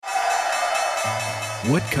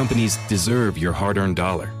What companies deserve your hard-earned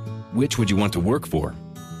dollar? Which would you want to work for?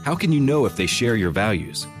 How can you know if they share your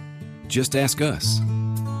values? Just ask us.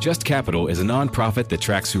 Just Capital is a nonprofit that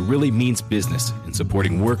tracks who really means business in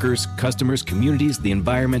supporting workers, customers, communities, the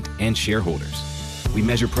environment, and shareholders. We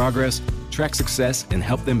measure progress, track success, and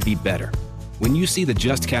help them be better. When you see the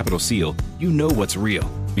Just Capital seal, you know what's real,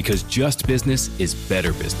 because just business is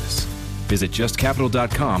better business. Visit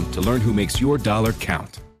justcapital.com to learn who makes your dollar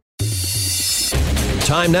count.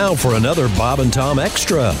 Time now for another Bob and Tom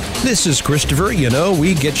Extra. This is Christopher. You know,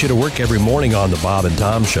 we get you to work every morning on the Bob and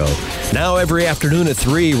Tom Show. Now, every afternoon at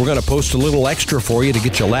 3, we're going to post a little extra for you to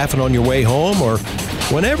get you laughing on your way home or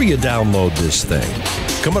whenever you download this thing.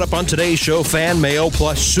 Coming up on today's show, fan mail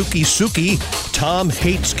plus Suki, Tom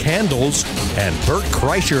Hates Candles, and Bert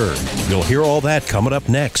Kreischer. You'll hear all that coming up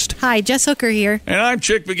next. Hi, Jess Hooker here. And I'm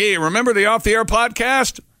Chick McGee. Remember the Off the Air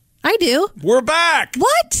podcast? I do. We're back.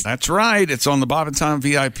 What? That's right. It's on the Bob and Tom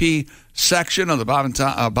VIP section of the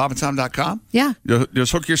bobandtom.com. Yeah. You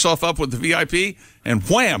just hook yourself up with the VIP, and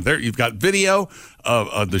wham, there you've got video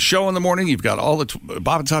of the show in the morning. You've got all the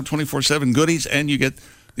Bob and Tom 24/7 goodies, and you get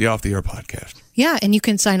the Off the Air podcast. Yeah, and you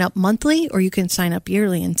can sign up monthly or you can sign up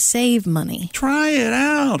yearly and save money. Try it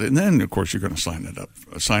out. And then, of course, you're going to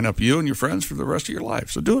sign up you and your friends for the rest of your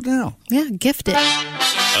life. So do it now. Yeah, gift it.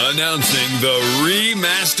 Announcing the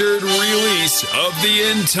remastered release of the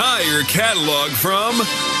entire catalog from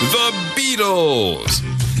The Beatles.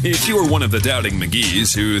 If you are one of the doubting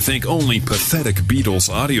McGees who think only pathetic Beatles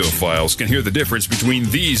audiophiles can hear the difference between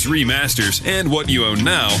these remasters and what you own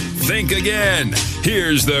now, think again.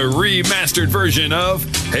 Here's the remastered version of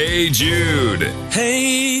Hey Jude.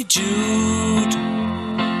 Hey Jude,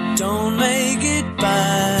 don't make it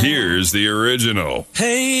bad. Here's the original.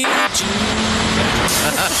 Hey Jude,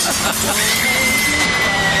 don't make it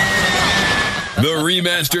The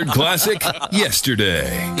remastered classic, Yesterday.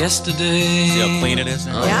 Yesterday. See how clean it is?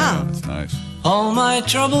 Yeah. That's nice. All my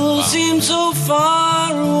troubles seem so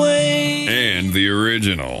far away. And the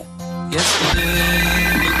original. Yesterday.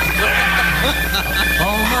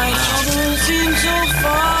 All my troubles seem so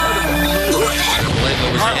far away.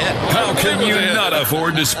 How can you not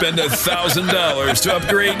afford to spend $1,000 to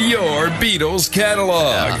upgrade your Beatles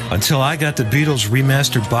catalog? Until I got the Beatles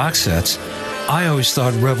remastered box sets, I always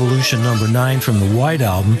thought Revolution number 9 from the White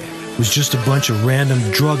Album was just a bunch of random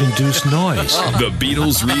drug-induced noise. The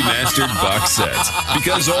Beatles remastered box sets,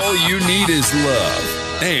 because all you need is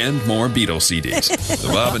love and more Beatles CDs. The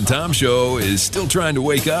Bob and Tom Show is still trying to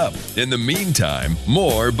wake up. In the meantime,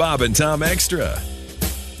 more Bob and Tom Extra.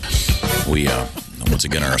 We, once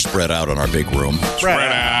again, are spread out on our big room.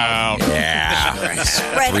 Spread out. Yeah.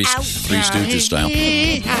 Spread out. Three Stooges style.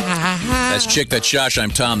 That's Chick, that's Josh,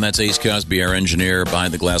 I'm Tom, that's Ace Cosby, our engineer.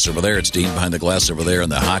 Behind the glass over there, it's Dean. Behind the glass over there in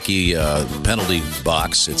the hockey penalty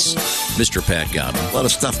box, it's Mr. Pat Godwin. A lot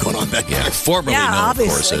of stuff going on back there. Yeah, formerly known,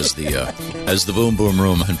 obviously. of course, as the Boom Boom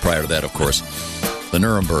Room, and prior to that, of course, the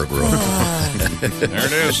Nuremberg Room. There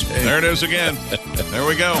it is. There it is again. There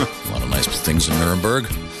we go. A lot of nice things in Nuremberg.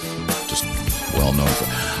 Just well known for.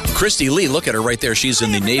 Christy Lee, look at her right there. She's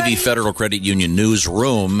in the Navy Federal Credit Union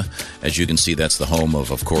newsroom. As you can see, that's the home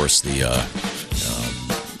of course, the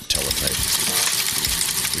teletype.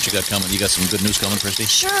 What you got coming? You got some good news coming, Christy?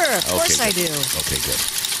 Sure, of course I do. Okay, good.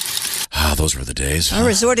 Ah, those were the days. I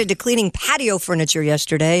resorted to cleaning patio furniture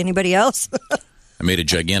yesterday. Anybody else? I made a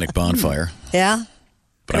gigantic bonfire. Yeah?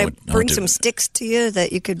 But Can I bring some sticks to you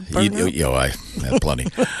that you could burn out? I had plenty.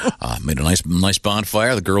 Made a nice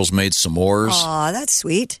bonfire. The girls made s'mores. Aw, that's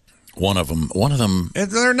sweet. One of them.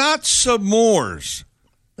 And they're not s'mores.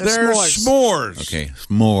 They're s'mores. Okay,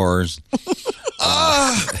 s'mores.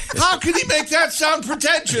 How can he make that sound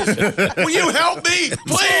pretentious? Will you help me,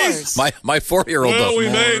 please? My 4-year-old. Well, we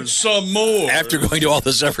made some more. After going to all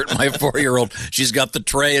this effort, my 4-year-old, she's got the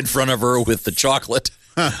tray in front of her with the chocolate,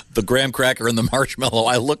 the graham cracker, and the marshmallow.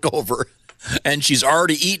 I look over, and she's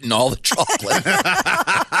already eaten all the chocolate.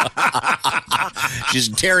 She's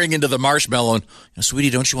tearing into the marshmallow. And, sweetie,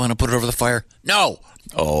 don't you want to put it over the fire? No.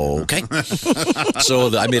 Okay.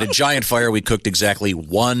 So I made a giant fire. We cooked exactly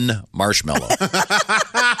one marshmallow.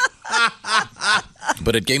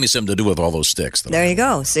 But it gave me something to do with all those sticks. There you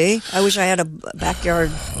go. See? I wish I had a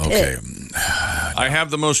backyard pit. Okay. I have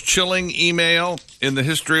the most chilling email in the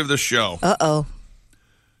history of the show. Uh-oh.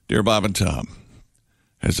 Dear Bob and Tom,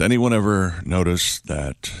 has anyone ever noticed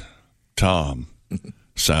that Tom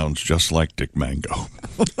sounds just like Dick Mango?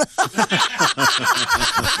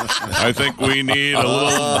 I think we need a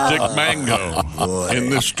little Dick Mango in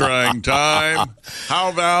this trying time. How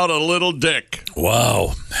about a little Dick?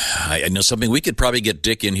 Wow. I know something. We could probably get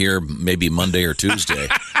Dick in here maybe Monday or Tuesday.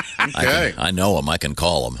 Okay. I know him. I can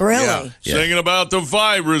call him. Really? Yeah. Yeah. Singing about the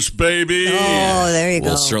virus, baby. Oh, there you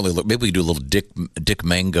We'll go. certainly look. Maybe we do a little Dick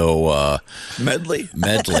Mango Medley.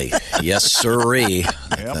 Yes, sirree.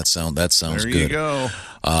 That sounds There good. you go.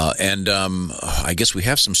 And I guess we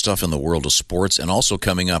have some stuff in the world of sports, and also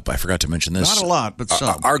coming up, I forgot to mention this. Not a lot, but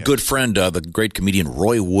some. Our good friend, the great comedian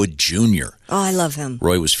Roy Wood Jr. Oh, I love him.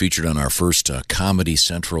 Roy was featured on our first Comedy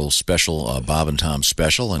Central special, Bob and Tom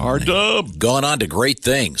special, and R-Dub. gone on to great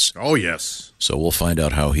things. Oh, yes. So we'll find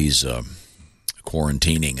out how he's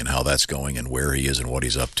quarantining and how that's going and where he is and what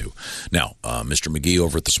he's up to. Now, Mr. McGee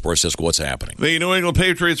over at the Sports Desk, what's happening? The New England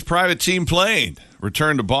Patriots private team plane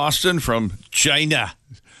returned to Boston from China,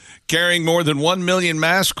 carrying more than 1 million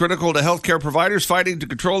masks critical to healthcare providers fighting to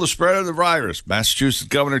control the spread of the virus. Massachusetts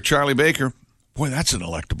Governor Charlie Baker. Boy, that's an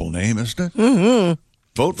electable name, isn't it? Mm-hmm.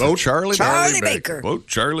 Vote for Charlie Baker. Vote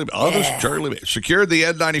Charlie. Others, Charlie Baker. Secured the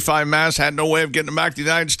N95 masks, had no way of getting them back to the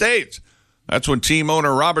United States. That's when team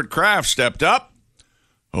owner Robert Kraft stepped up,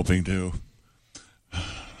 hoping to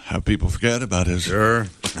have people forget about his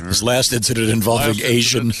His last incident involving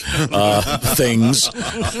Asian things.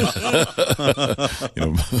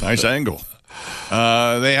 Nice angle.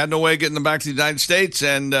 They had no way of getting them back to the United States,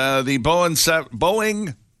 and the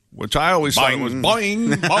Boeing, which I always thought was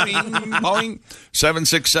Boeing,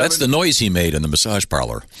 767. That's the noise he made in the massage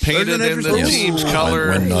parlor. Painted in the team's color.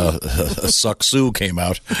 When Suck Sue came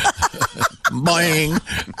out. Boing.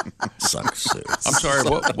 Suck Sue. I'm sorry,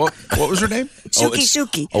 what was her name?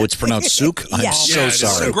 Suki. Oh, it's pronounced Souk? I'm Yeah. so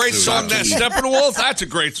sorry. It's a great song, that Steppenwolf. That's a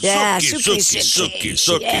great Yeah, Suki.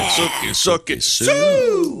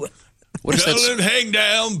 Sue. What is Tell it that? hang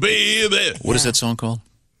down, baby. What is that song called?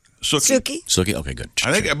 Suki. Suki? Okay, good.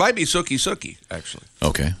 I think it might be Suki, actually.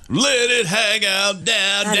 Okay. Let it hang out,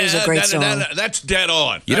 down, That is a great song. That's dead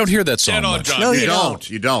on. You don't hear that song Dead on, much. John. No, You don't.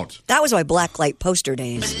 You don't. That was my blacklight poster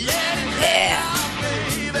days. Yeah.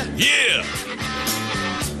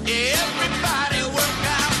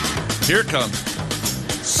 Here it comes.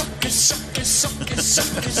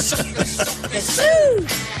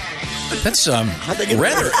 That's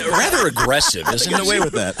rather aggressive, isn't it? Get away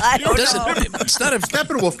with that. I don't know. It's not a...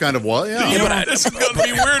 Steppenwolf kind of was, yeah. You know, this is going to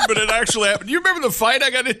be weird, but it actually happened. You remember the fight I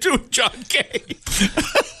got into with John Kay?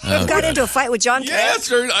 You got into a fight with John Kay? Yes,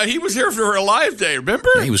 sir. He was here for a live day, remember?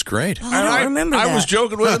 Yeah, he was great. Oh, I don't remember that. I was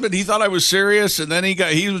joking with him, and he thought I was serious, and then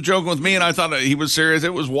he was joking with me, and I thought he was serious.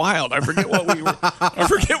 It was wild. I forget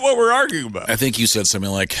what we're arguing about. I think you said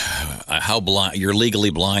something like, "How blind? You're legally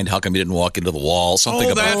blind. How come you didn't walk into the wall?"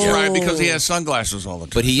 Something about that's right, because he has sunglasses all the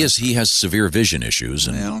time. But he has severe vision issues,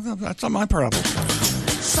 and That's not my problem.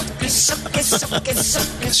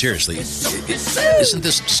 seriously, isn't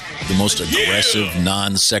this just the most aggressive,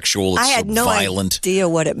 non-sexual, I had no violent? idea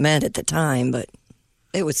what it meant at the time, but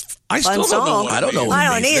it was I fun still don't know song. what I don't know what I it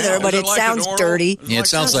don't means either, now. but Is it it like sounds an oral? dirty. Yeah, it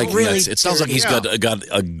sounds like really it sounds like he's dirty. got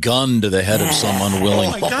a gun to the head of some unwilling.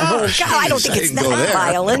 Oh, God, I don't think it's that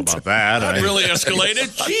violent. About that. That really escalated. It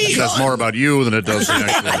Jeez. says more about you than it does the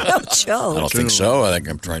actual. No joke. I don't think so. I think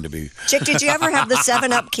I'm trying to be. Chick, did you ever have the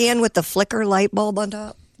 7-Up can with the flicker light bulb on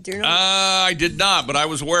top? Do you know? I did not, but I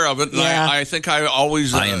was aware of it. And Yeah. I think I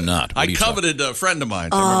always. I am not. What I are you coveted a friend of mine.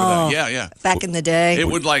 I remember that. Yeah. Back in the day. It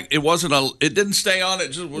wasn't it didn't stay on. It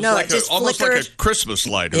just was No, like it just almost like a flickered. Christmas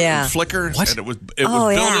light. Yeah. It would flicker. What? And it was Oh,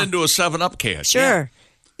 built yeah. into a 7-Up can. Sure.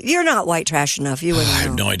 You're not white trash enough. You wouldn't I know.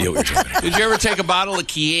 have no idea what you're talking about. Did you ever take a bottle of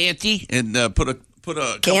Chianti and put a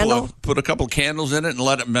Candle? couple of candles in it and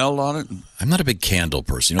let it melt on it? I'm not a big candle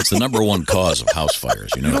person. It's the number one cause of house fires.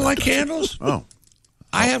 You know. You don't that, like don't you? candles? Oh.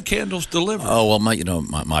 I have candles delivered. Oh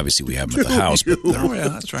well, obviously we have them at the house, but Oh, yeah,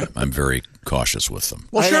 that's right. I'm very cautious with them.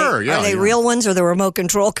 Well, Are they real ones or the remote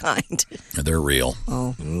control kind? They're real.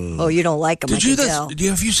 Oh, you don't like them. Did you tell. have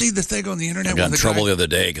you seen the thing on the internet? I got in where trouble the other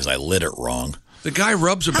day because I lit it wrong. The guy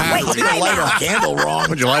rubs a wait, battery. time light out. a candle wrong.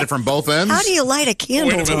 Would you light it from both ends? How do you light a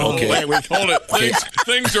candle? Wait a minute. wrong? Okay. Wait, hold it.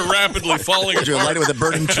 Things are rapidly falling Would you apart light it with a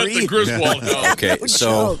burning at tree? the Griswold house. Okay, No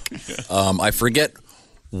so joke. I forget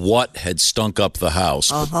what had stunk up the house,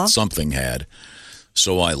 but something had.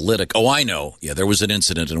 So I lit it. Oh, I know. Yeah, there was an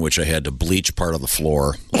incident in which I had to bleach part of the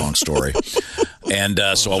floor. Long story. And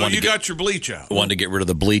so I wanted You to got your bleach out. wanted to get rid of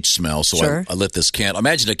the bleach smell. So Sure. I lit this candle.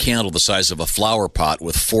 Imagine a candle the size of a flower pot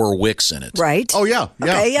with 4 wicks in it. Right. Oh, yeah.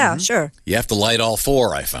 Okay, yeah, sure. You have to light all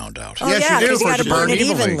 4, I found out. Oh, Yes, yeah, you do, because you for got it to to burn burn it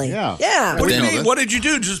evenly. evenly. Yeah. Yeah. What do you then- mean? What did you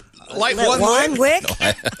do? Just light Lit one one wick?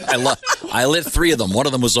 wick? I lit 3 of them. One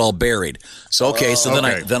of them was all buried. So then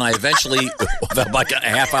I eventually, like a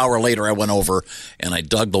half hour later, I went over and I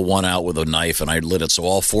dug the one out with a knife and I lit it so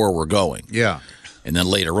all 4 were going. Yeah. And then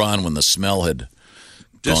later on, when the smell had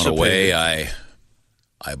gone Dissipated. away, I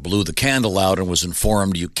I blew the candle out and was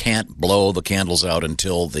informed you can't blow the candles out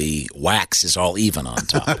until the wax is all even on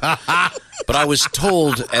top. But I was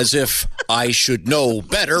told as if I should know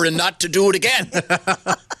better and not to do it again.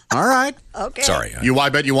 All right. Okay. Sorry. I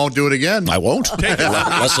bet you won't do it again. I won't.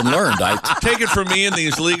 Lesson learned. Take it from me in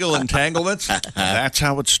these legal entanglements. That's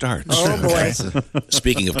how it starts. Oh, boy.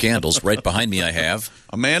 Speaking of candles, right behind me I have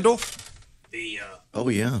A mandel? Oh,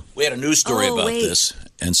 yeah. We had a news story Oh, about wait. this,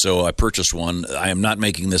 and so I purchased one. I am not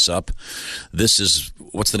making this up. This is,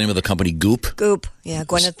 what's the name of the company? Goop? Goop. Yeah,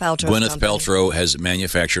 Gwyneth Paltrow. Gwyneth Paltrow has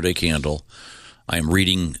manufactured a candle. I am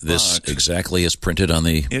reading this exactly as printed on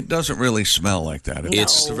the... It doesn't really smell like that.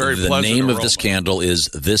 It's a very the pleasant name of aroma. this candle is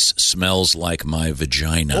 "This Smells Like My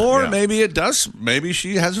Vagina." Or maybe it does. Maybe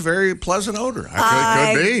she has a very pleasant odor.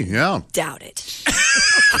 I Could be, yeah. doubt it.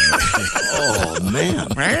 Oh, man.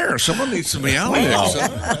 Rare. Someone needs to be out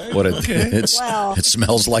there. What it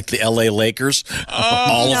smells like the L.A. Lakers.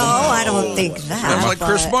 All No, of them. I don't think that. Smells like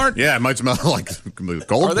Chris but- Martin. Yeah, it might smell like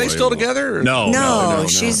gold. Are they still together? or- No,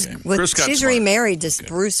 she's Chris got she's smart. remarried to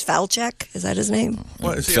Bruce Falchuk. Is that his name?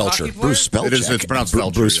 What, is he a hockey Felcher. player? Bruce Belcher. It's pronounced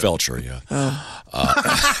Felcher. Bruce yeah. Felcher, yeah.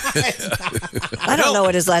 I don't know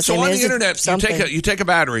what his last So name on is. the internet, It's something. you take a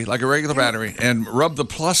battery, like a regular battery, and rub the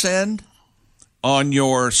plus end on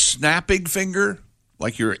your snapping finger,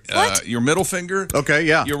 like your middle finger. Okay,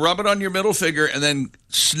 yeah. You rub it on your middle finger, and then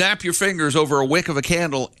snap your fingers over a wick of a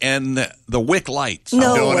candle, and the wick lights.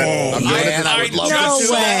 No doing it. way. I'm doing it. Man, I would love No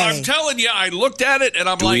to. way. I'm telling you, I looked at it, and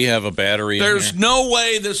I'm Do like, we have a battery? in there's here? no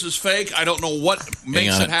way this is fake. I don't know what Hang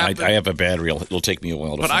makes on, it happen. I have a battery. It'll take me a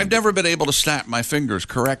while to but find I've it. never been able to snap my fingers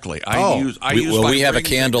correctly. we have a ring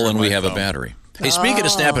candle finger and on we my have a thumb. battery. Hey, speaking of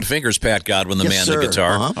snapping fingers, Pat Godwin, the Yes, man, sir. the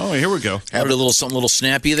guitar. Uh-huh. Oh, here we go. Have a little something, little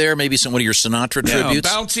snappy there. Maybe some one of your Sinatra tributes.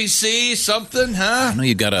 Bouncy C, something, huh? I know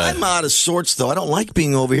you got I'm out of sorts, though. I don't like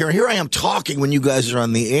being over here. Here I am talking when you guys are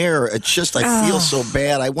on the air. It's just, I feel so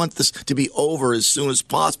bad. I want this to be over as soon as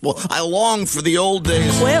possible. I long for the old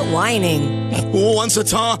days. Quit whining. Once a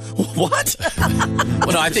time. What?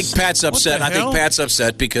 Well, no, I think Pat's upset. the I think hell? Pat's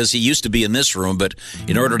upset because he used to be in this room, but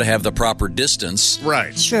in order to have the proper distance,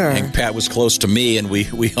 Right. Sure. I think Pat was close to me, and we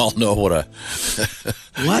all know what a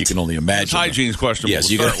you can only imagine. It's hygiene's questionable. Yes,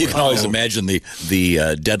 you can always imagine the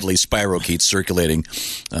deadly spirochetes circulating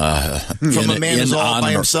From a man who's all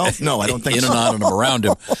by himself? No, I don't think in so. and on and around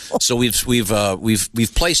him. So we've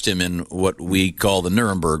placed him in what we call the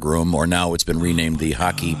Nuremberg room, or now it's been renamed the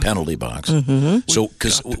hockey penalty box. So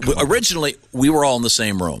because originally we were all in the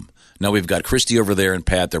same room. Now we've got Christy over there and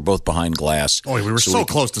Pat. They're both behind glass. Oh, we were so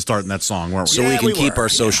close to starting that song, weren't we? So we can we keep were. our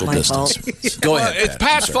social My distance. fault. Go ahead. It's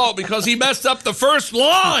Pat's fault because he messed up the first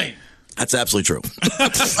line. That's absolutely true.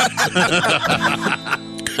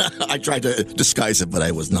 I tried to disguise it, but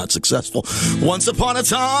I was not successful. Once upon a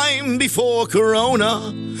time, before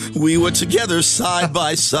Corona, we were together side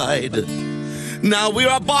by side. Now we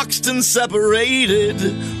are boxed and separated,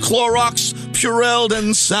 Clorox, Purelled,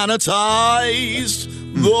 and sanitized.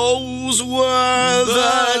 Those were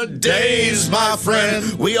the days, my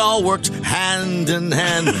friend. We all worked hand in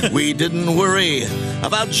hand. We didn't worry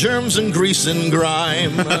about germs and grease and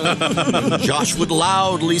grime. Josh would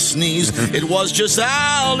loudly sneeze. It was just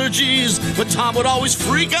allergies. But Tom would always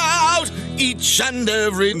freak out each and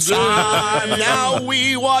every time. Now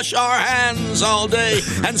we wash our hands all day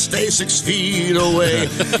and stay 6 feet away.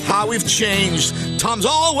 How we've changed. Tom's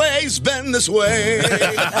always been this way.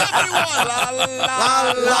 Everyone, la la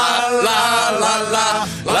la la la la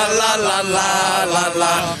la la la la la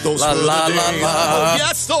la. Those were the days. Oh,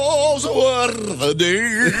 yes, those were the days.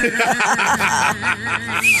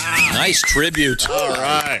 Nice tribute. All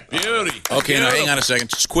right. Beauty. Okay, now hang on a second.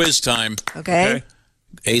 It's quiz time. Okay.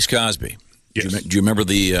 Ace Cosby. Yes. Do you remember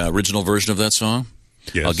the original version of that song?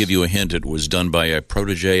 Yes. I'll give you a hint. It was done by a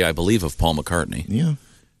protege, I believe, of Paul McCartney. Yeah.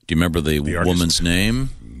 Do you remember the artist. woman's name?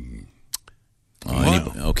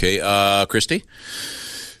 Okay, Christy?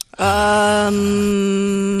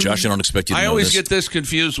 Josh, I don't expect you to I know always this. get this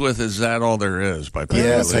confused with "Is That All There Is" by Peggy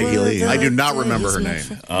Yes, Lee. Peggy Lee. I do not remember her name.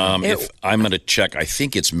 If I'm going to check, I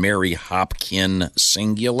think it's Mary Hopkin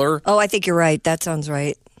singular. Oh, I think you're right. That sounds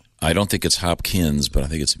right. I don't think it's Hopkins, but I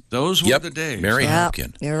think it's Those were yep, the days. Mary Yeah,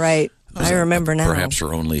 Hopkin. you're right. I remember now. Perhaps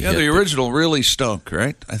her only Yeah, hit. the original really stunk,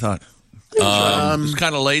 right? I thought. It was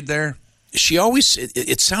kind of laid there. She always,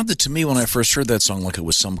 it sounded to me when I first heard that song like it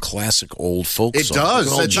was some classic old folk It song. does.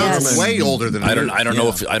 It sounds Yes. way older than I don't know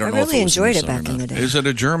if I know if really it was enjoyed in it the song back or in the not. day. Is it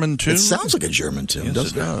a German tune? It sounds like a German tune,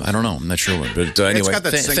 doesn't it? I don't know. I'm not sure. But anyway, got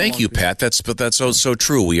that thank sing-along you, Pat. That's so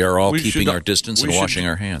true. We are all We keeping should- our distance we and should- washing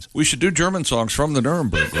our hands. We should do German songs from the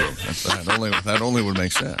Nuremberg group. That only would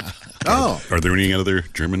make sense. Oh. Are there any other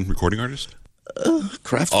German recording artists?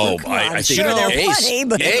 Kraft. Oh, I think sure they're Ace. funny,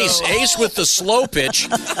 but- Ace with the slow pitch.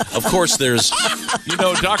 Of course, there's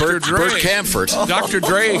Dr. Dre. Bert Camfort. Dr.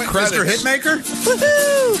 Dre Mr. credits.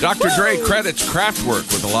 Hitmaker? Dr. Dre credits Kraftwerk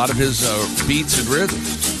with a lot of his beats and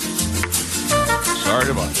rhythms. Sorry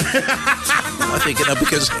about that. I think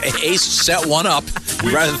because Ace set one up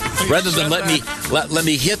rather than let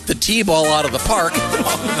me hit the T-ball out of the park.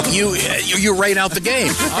 You rain out the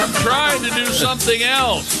game. I'm trying to do something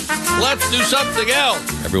else. Let's do something else.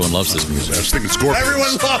 Everyone loves this music. I was thinking Scorpions.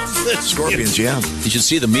 Everyone loves this. Scorpions, yeah. You should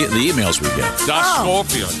see the emails we get.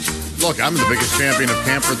 Scorpions. Look, I'm the biggest champion of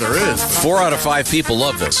Camper there is. 4 out of 5 people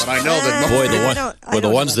love this. But I know that Boy, the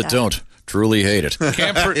don't ones know that that. don't truly hate it.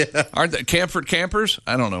 Camfort, aren't they Camfort campers?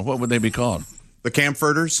 I don't know. What would they be called? The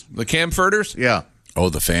Camfurters? The Camfurters? Yeah. Oh,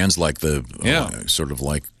 the fans like the sort of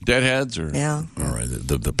like Deadheads or Yeah. all right,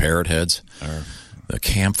 the parrot heads, the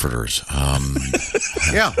Camfurters.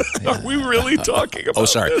 Yeah. Are we really talking about? Oh,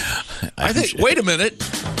 sorry. this? I think. Wait a minute.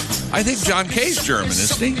 I think John Kay's German,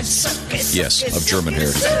 isn't he? Yes, of German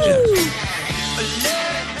heritage.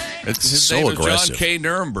 His So name aggressive. is John K.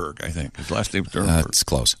 Nuremberg, I think. His last name is Nuremberg. That's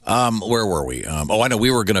close. Where were we? I know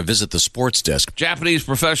we were going to visit the sports desk. Japanese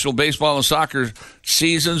professional baseball and soccer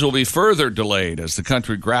seasons will be further delayed as the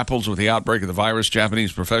country grapples with the outbreak of the virus.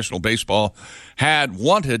 Japanese professional baseball had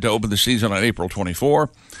wanted to open the season on April 24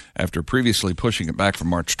 after previously pushing it back from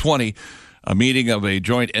March 20. A meeting of a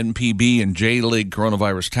joint NPB and J-League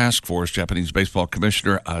coronavirus task force, Japanese baseball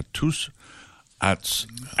commissioner Atsushi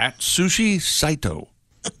Saito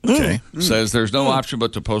says there's no option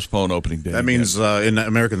but to postpone opening day. That means, in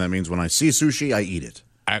American, that means when I see sushi, I eat it.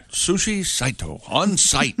 Atsushi Saito on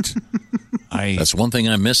site. That's one thing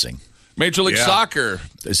I'm missing. Major League Soccer.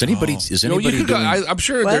 Is anybody? Is anybody you could go, doing? I'm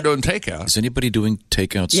sure they're doing takeout. Is anybody doing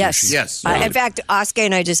takeout sushi? Yes. Yes. In fact, Oskar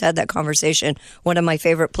and I just had that conversation. One of my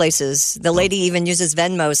favorite places. The lady even uses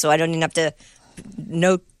Venmo, so I don't even have to.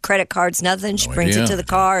 No credit cards, nothing. She brings it to the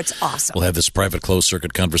car. It's awesome. We'll have this private closed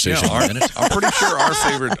circuit conversation in a minute. I'm pretty sure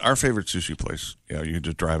our favorite sushi place. Yeah, you can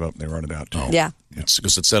just drive up and they run it out. Too. Yeah. It's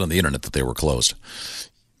because it said on the internet that they were closed.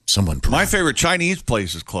 My favorite Chinese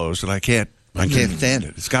place is closed, and I can't stand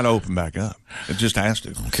it. It's got to open back up. It just has to.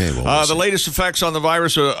 Okay. Well, the latest effects on the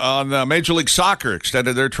virus on Major League Soccer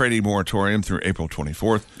extended their trading moratorium through April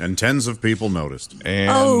 24th. And tens of people noticed.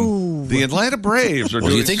 And the Atlanta Braves are well,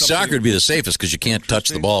 doing you think soccer would be the safest because you can't touch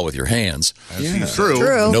the ball with your hands. Yeah.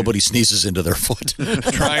 True. Nobody sneezes into their foot.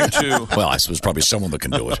 Trying to. Well, I suppose probably someone that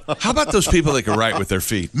can do it. How about those people that can write with their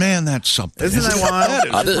feet? Man, that's something. Isn't that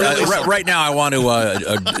wild? Right now, I want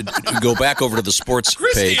to go back over to the sports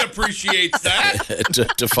Christy page appreciates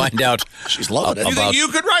that. to find out. She's loving it. You think you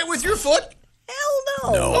could write with your foot? Hell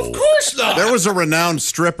no. No. Of course not. There was a renowned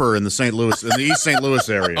stripper in the East St. Louis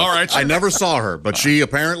area. All right. I never saw her, but she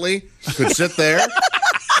apparently could sit there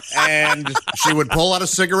and she would pull out a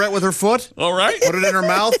cigarette with her foot. All right. Put it in her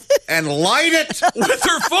mouth and light it with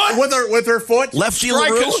her foot. With her foot. Lefty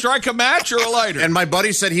strike a match or a lighter. And my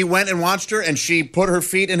buddy said he went and watched her and she put her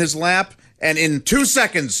feet in his lap. And in 2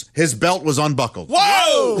 seconds, his belt was unbuckled.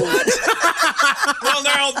 Whoa! Well,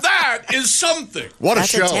 now that is something. What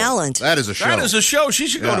That's a show. a talent. That is a show. That is a show. She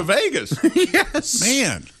should go to Vegas. Yes.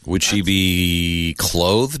 Man. Would she be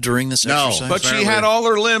clothed during this No, exercise? But she had all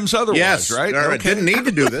her limbs otherwise, Yes. right? Okay. Didn't need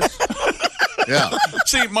to do this. Yeah.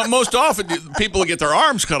 See, most often people who get their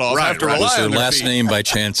arms cut off have to rely Was her on their last feet. name by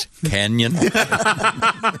chance Canyon?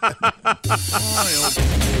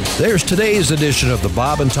 There's today's edition of the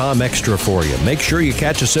Bob and Tom Extra for you. Make sure you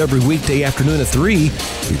catch us every weekday afternoon at 3. You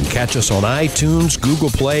can catch us on iTunes, Google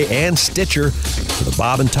Play, and Stitcher. For the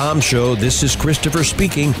Bob and Tom Show, this is Christopher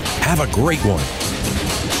speaking. Have a great one.